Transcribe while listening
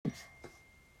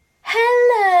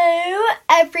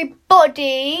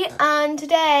everybody, and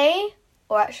today,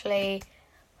 or actually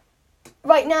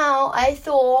right now, I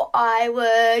thought I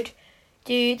would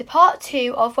do the part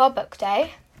 2 of World Book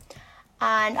Day,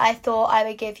 and I thought I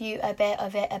would give you a bit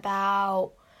of it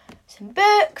about some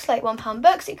books, like £1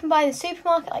 books that you can buy in the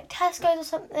supermarket, like Tesco's or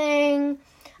something,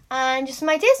 and just some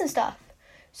ideas and stuff.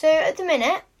 So at the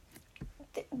minute,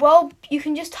 you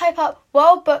can just type up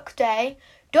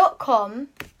worldbookday.com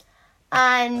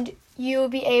and you'll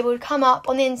be able to come up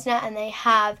on the internet, and they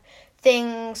have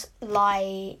things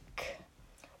like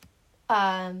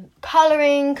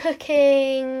colouring,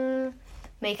 cooking,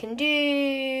 make and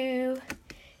do,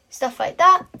 stuff like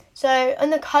that. So on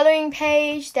the colouring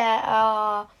page there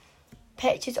are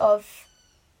pictures of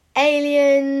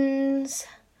aliens,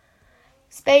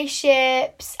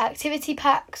 spaceships, activity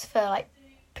packs for like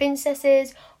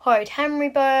princesses, Horrid Henry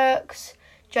books,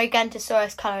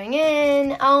 Gigantosaurus colouring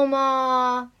in,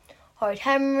 Elmer, Horrid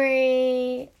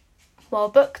Henry,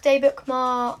 World Book Day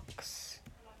bookmarks,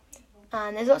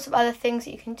 and there's lots of other things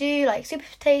that you can do, like Super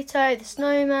Potato, The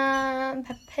Snowman,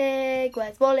 Peppa Pig,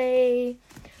 Where's Wally.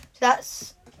 So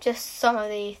that's just some of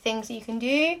the things that you can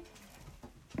do.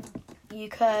 You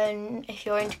can, if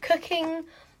you're into cooking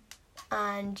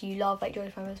and you love like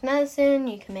George Farmer's Medicine,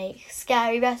 you can make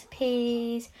scary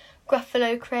recipes,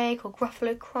 Gruffalo Cake or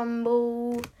Gruffalo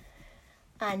Crumble.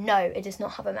 And no, it does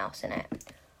not have a mouse in it.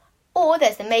 Or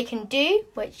there's the make and do,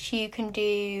 which you can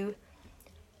do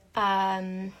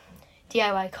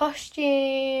DIY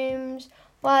costumes,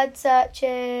 word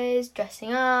searches,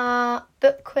 dressing up,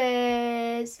 book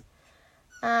quiz,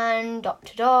 and dot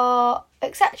to dot,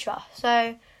 etc.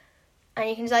 So, and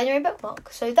you can design your own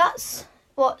bookmark. So that's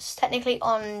what's technically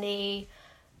on the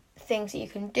things that you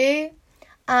can do.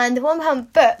 And the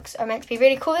 £1 books are meant to be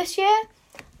really cool this year.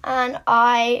 And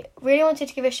I really wanted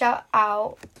to give a shout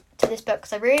out to this book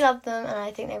because I really love them and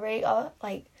I think they really are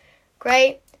like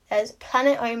great. There's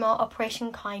Planet Omar,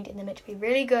 Operation Kind, and they're meant to be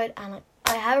really good. And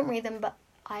I haven't read them, but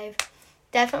I'm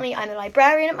a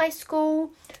librarian at my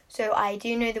school, so I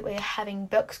do know that we're having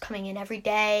books coming in every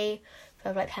day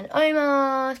for like Planet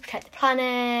Omar, Protect the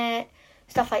Planet,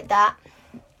 stuff like that.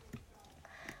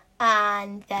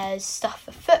 And there's stuff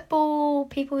for football,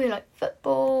 people who like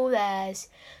football. There's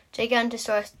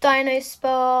Gigantosaurus Dino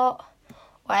Spot,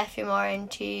 or if you're more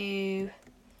into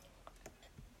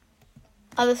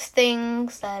other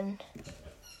things, then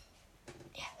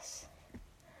yes.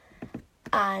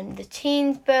 And the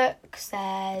teens books,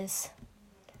 there's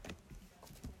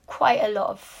quite a lot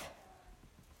of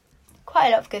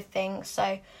good things.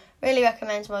 So really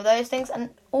recommend some of those things.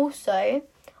 And also,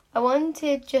 I want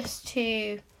you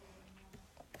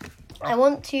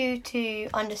to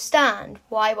understand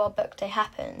why World Book Day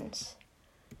happens.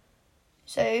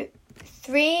 So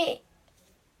they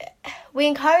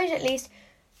encourage at least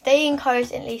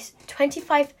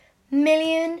 25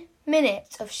 million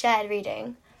minutes of shared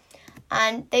reading,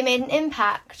 and they made an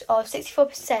impact of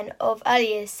 64% of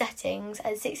early years settings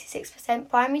and 66%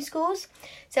 primary schools.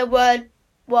 So World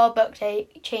Book Day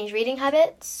changed reading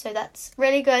habits, so that's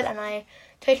really good, and I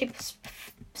totally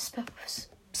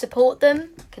support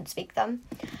them. Couldn't speak them.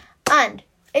 And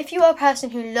if you are a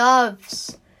person who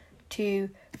loves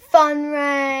to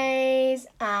fundraise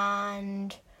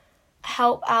and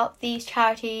help out these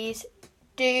charities,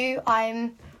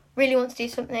 I really want to do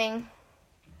something.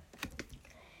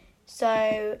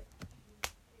 So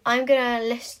I'm going to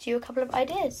list you a couple of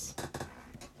ideas.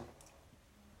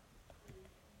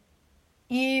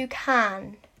 You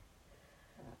can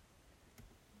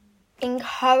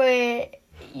encourage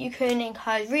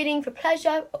reading for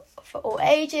pleasure for all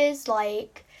ages.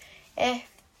 Like if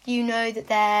you know that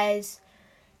there's,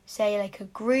 say, like a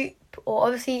group, or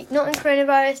obviously not in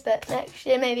coronavirus, but next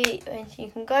year maybe you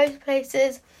can go to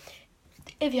places.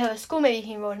 If you have a school, maybe you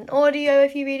can enroll in audio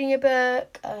if you're reading a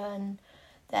book, and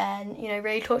then,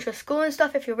 really talk to your school and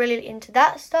stuff if you're really into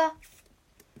that stuff.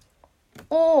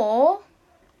 Or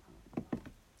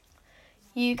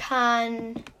you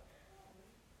can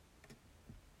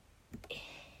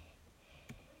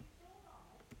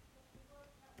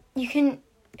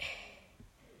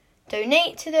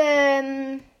donate to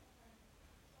them.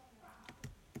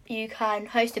 You can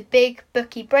host a big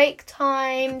bookie break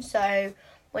time. So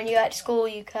when you're at school,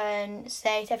 you can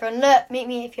say to everyone, look, meet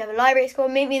me if you have a library at school.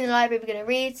 Meet me in the library. We're going to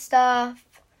read stuff.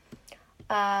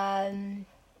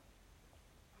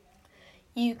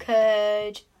 You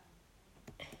could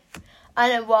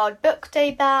earn a World Book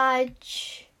Day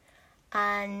badge.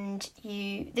 And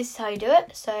this is how you do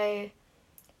it. So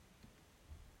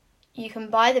you can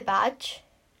buy the badge.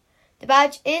 The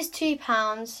badge is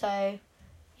 £2, so,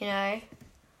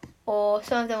 or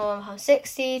some of them are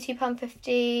 £1.60,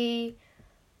 £2.50,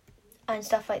 and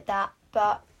stuff like that.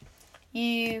 But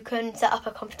you can set up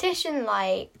a competition,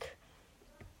 like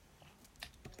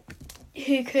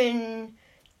who can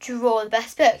draw the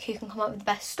best book, who can come up with the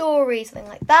best story, something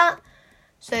like that.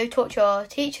 So talk to your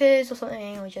teachers or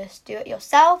something, or just do it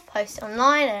yourself, post it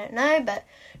online, I don't know, but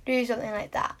do something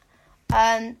like that.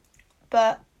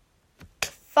 But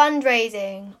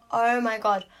fundraising, oh my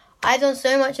god, I've done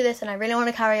so much of this and I really want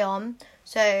to carry on,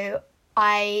 so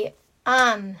I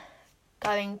am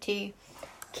going to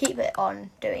keep it on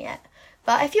doing it.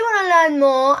 But if you want to learn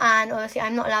more, and obviously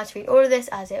I'm not allowed to read all of this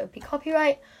as it would be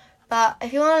copyright, but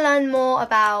if you want to learn more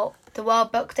about the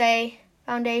World Book Day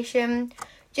Foundation,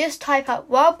 just type up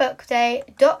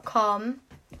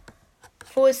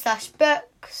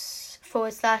worldbookday.com/books/ or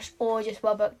just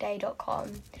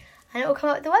worldbookday.com, and it will come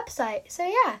up with the website. So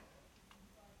yeah.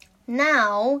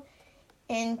 Now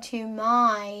into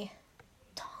my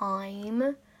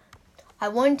time, I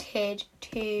wanted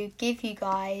to give you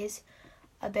guys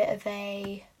a bit of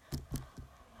a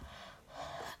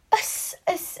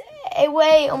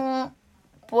way on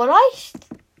what I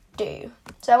do.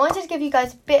 So I wanted to give you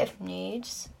guys a bit of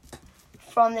news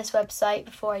from this website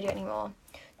before I do any more.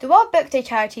 The World Book Day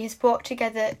charity has brought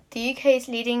together the UK's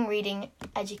leading reading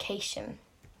education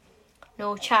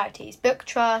charities: Book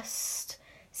Trust,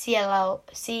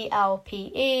 CLPE,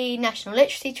 National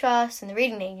Literacy Trust, and the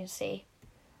Reading Agency.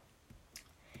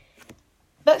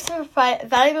 Books are a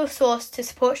valuable source to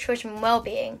support children's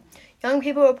well-being. Young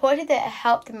people reported that it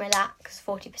helped them relax,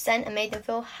 40%, and made them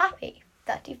feel happy,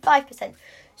 35%.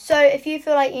 So if you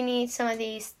feel like you need some of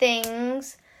these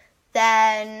things,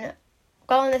 then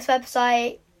go on this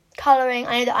website. Colouring,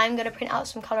 I know that I'm going to print out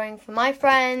some colouring for my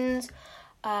friends.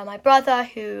 My brother,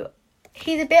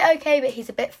 he's a bit okay, but he's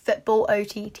a bit football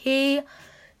OTT.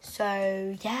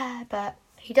 So yeah, but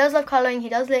he does love colouring, he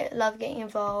does love getting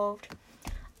involved.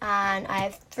 And I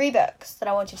have 3 books that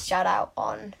I want to shout out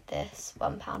on this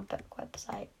 £1 book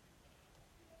website.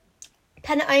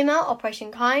 Planet Oma,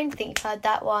 Operation Kind. I think you've heard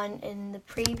that one in the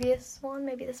previous one,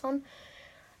 maybe this one.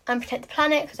 And Protect the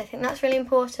Planet, because I think that's really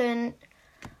important.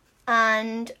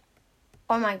 And,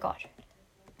 oh my god,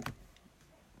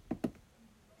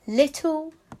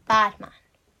 Little Bad Man.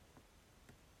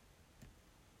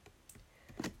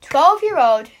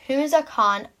 12-year-old Humaza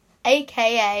Khan,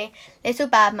 aka Little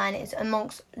Bad Man, is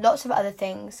amongst lots of other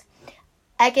things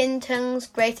Egginton's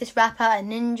greatest rapper, a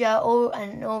ninja,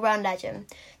 an all-round legend.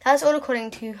 That's all according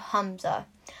to Humza.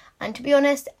 And to be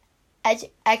honest,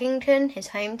 Eggington, his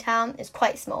hometown, is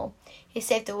quite small. He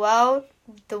saved the word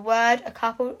a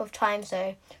couple of times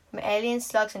though, from alien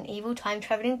slugs and evil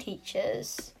time-travelling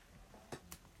teachers.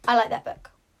 I like that book.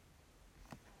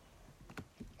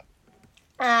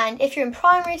 And if you're in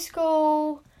primary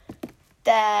school,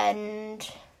 then,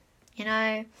 you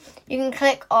know, you can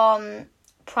click on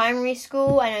primary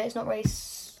school. I know it's not really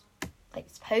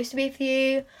supposed to be for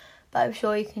you, but I'm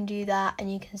sure you can do that,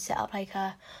 and you can set up like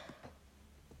a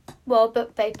World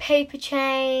Book Day paper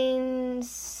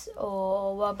chains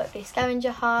or World Book Day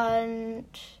scavenger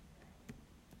hunt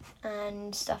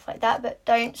and stuff like that. But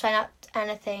don't sign up to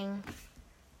anything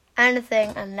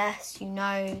unless you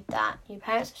know that your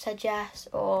parents have said yes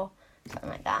or something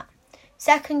like that.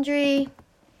 Secondary,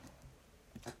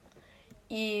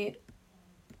 you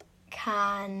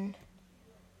can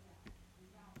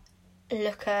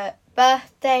look at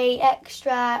birthday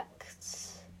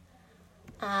extracts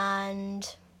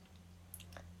and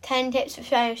 10 tips for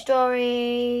sharing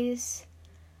stories,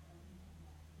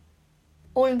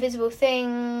 all invisible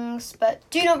things, but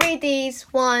do not read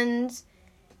these ones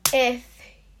if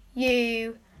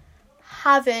you're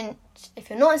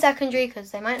not in secondary,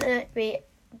 because they might not be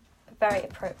very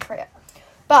appropriate.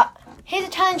 But here's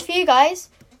a challenge for you guys.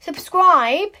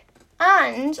 Subscribe,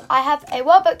 and I have a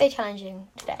World Book Day challenging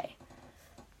today.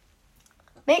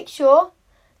 Make sure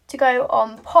to go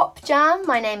on Pop Jam.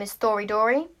 My name is Thori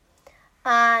Dory,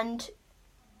 and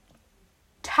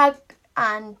tag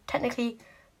and technically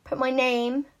put my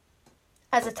name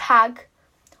as a tag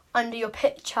under your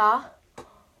picture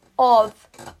of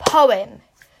a poem.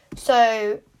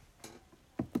 So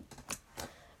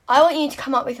I want you to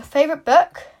come up with your favourite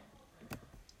book,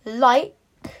 like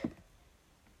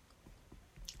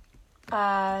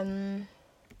The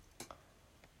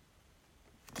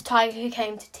Tiger Who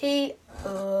Came to Tea,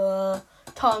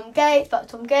 Tom Gates,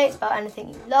 about anything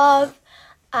you love,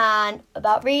 and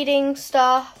about reading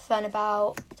stuff, and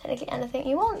about technically anything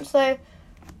you want. So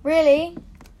really,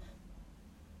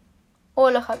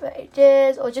 or look up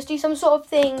pages, or just do some sort of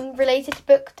thing related to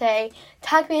Book Day.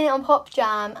 Tag me in it on Pop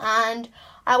Jam, and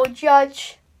I will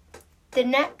judge the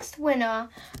next winner,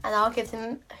 and I'll give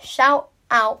them a shout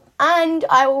out, and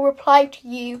I will reply to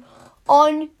you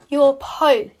on your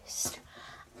post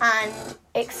and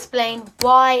explain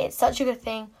why it's such a good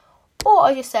thing. Or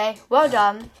I'll just say, well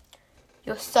done,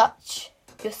 you're so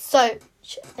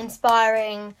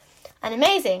inspiring and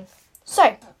amazing.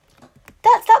 So,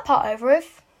 that's that part over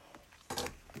with.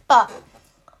 But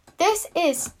this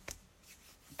is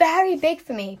very big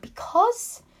for me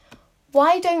because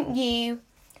why don't you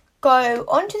go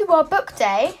onto the World Book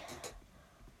Day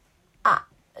app?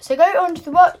 So go onto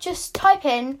the world, just type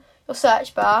in your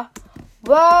search bar,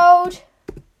 World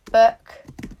Book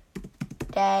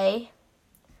Day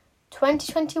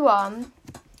 2021,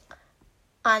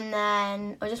 and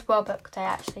then, or just World Book Day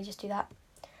actually, just do that.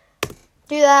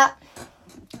 Do that,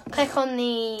 click on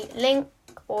the link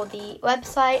or the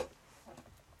website,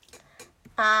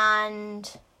 and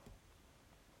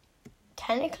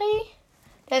technically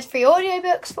there's free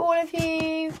audiobooks for all of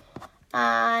you,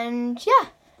 and yeah,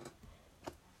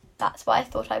 that's why I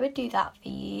thought I would do that for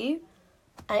you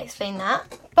and explain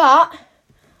that. But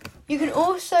you can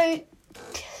also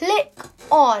click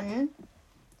on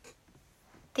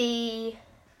the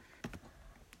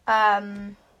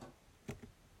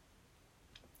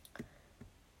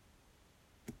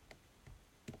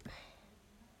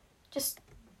just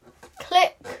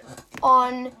click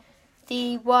on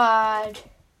the word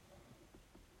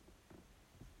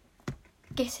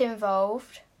get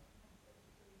involved.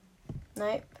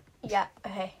 Nope. Yeah,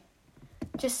 okay.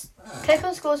 Just click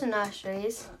on schools and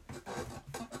nurseries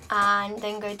and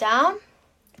then go down,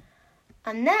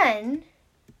 and then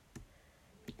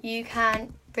you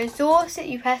can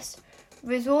you press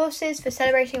resources for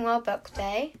celebrating World Book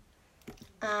Day,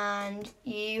 and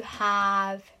you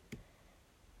have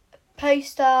a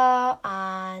poster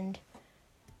and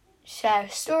share a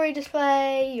story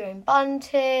display, your own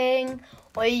bunting,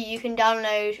 or you can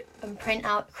download and print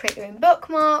out, create your own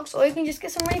bookmarks, or you can just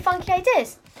get some really funky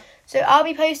ideas. So I'll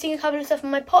be posting a couple of stuff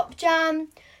on my Pop Jam,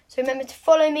 so remember to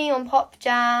follow me on Pop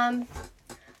Jam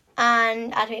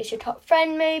and add me as your top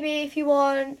friend maybe if you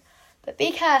want. But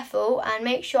be careful and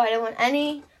make sure I don't want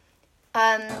any,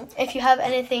 if you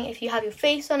have your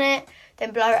face on it,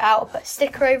 then blur it out or put a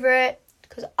sticker over it,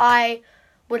 because I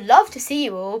would love to see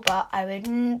you all, but I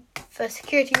would, for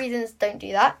security reasons, don't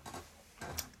do that.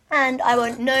 And I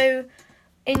won't know,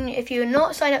 if you're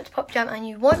not signed up to Pop Jam and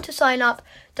you want to sign up,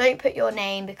 don't put your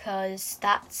name because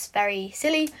that's very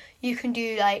silly. You can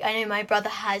do, like, I know my brother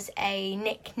has a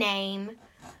nickname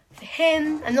for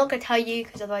him. I'm not going to tell you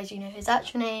because otherwise you know his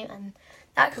actual name and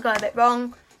that could go a bit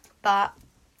wrong. But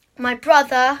my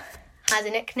brother has a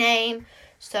nickname,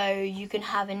 so you can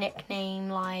have a nickname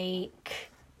like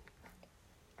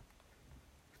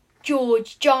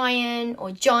George Giant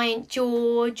or Giant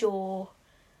George or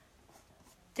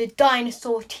the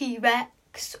Dinosaur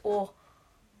T-Rex or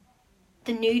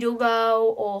the Noodle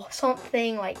Girl or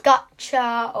something like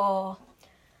Gotcha or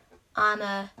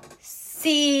I'ma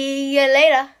see you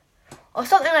later or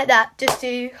something like that, just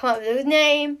to come up with a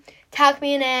name, tag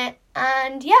me in it,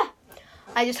 and yeah,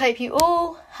 I just hope you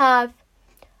all have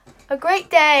a great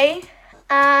day.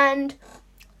 And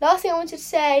last thing I wanted to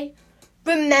say,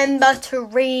 remember to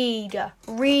read.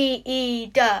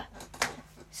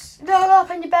 Snuggle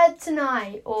up in your bed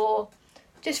tonight, or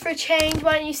just for a change,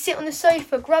 why don't you sit on the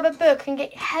sofa, grab a book and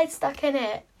get your head stuck in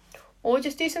it, or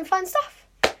just do some fun stuff.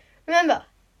 Remember,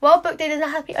 World Book Day doesn't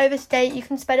have to be over today. You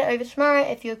can spread it over tomorrow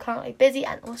if you're currently busy.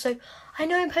 And also, I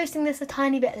know I'm posting this a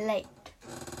tiny bit late,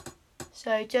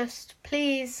 so just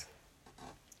please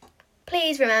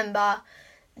remember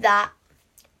that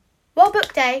World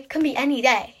Book Day can be any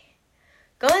day.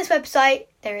 Go on this website,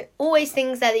 there are always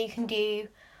things there that you can do.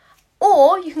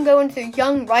 Or you can go into the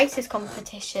Young Writers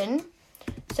competition.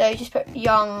 So just put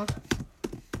Young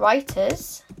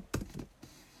Writers.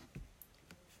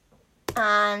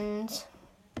 And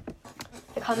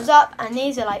it comes up, and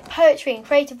these are like poetry and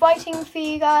creative writing for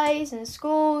you guys and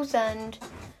schools and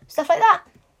stuff like that.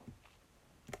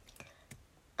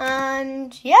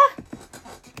 And yeah,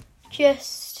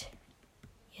 just,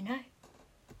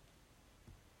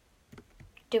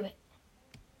 do it.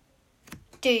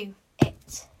 Do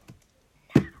it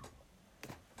now.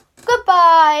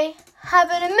 Goodbye. Have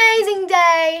an amazing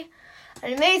day,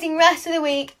 an amazing rest of the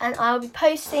week, and I'll be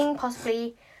posting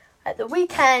possibly at the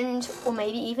weekend or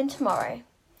maybe even tomorrow.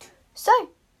 So,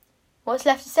 what's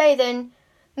left to say then?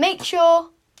 Make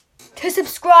sure to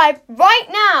subscribe right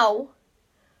now.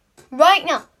 Right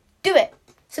now. Do it.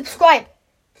 Subscribe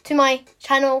to my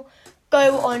channel.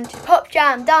 Go on to Pop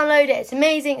Jam. Download it. It's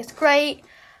amazing. It's great.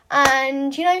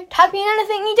 And, tag me in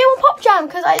anything you do on Pop Jam,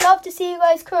 because I love to see you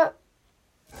guys create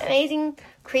amazing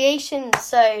creations.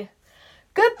 So,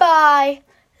 goodbye.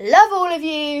 Love all of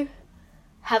you.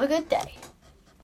 Have a good day.